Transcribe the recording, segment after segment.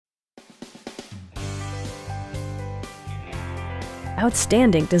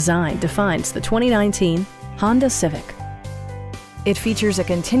outstanding design defines the 2019 Honda Civic. It features a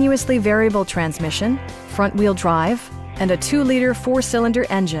continuously variable transmission, front-wheel drive, and a 2-liter 4-cylinder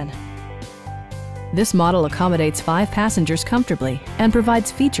engine. This model accommodates 5 passengers comfortably and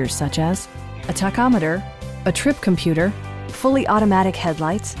provides features such as a tachometer, a trip computer, fully automatic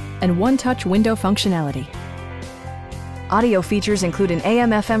headlights, and one-touch window functionality. Audio features include an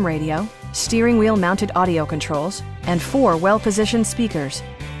AM/FM radio, steering wheel mounted audio controls, and 4 well-positioned speakers.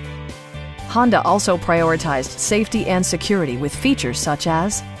 Honda also prioritized safety and security with features such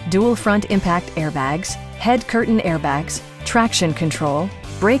as dual front impact airbags, head curtain airbags, traction control,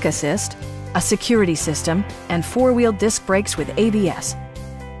 brake assist, a security system, and 4-wheel disc brakes with ABS.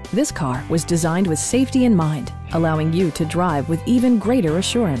 This car was designed with safety in mind, allowing you to drive with even greater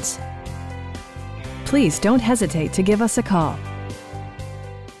assurance. Please don't hesitate to give us a call.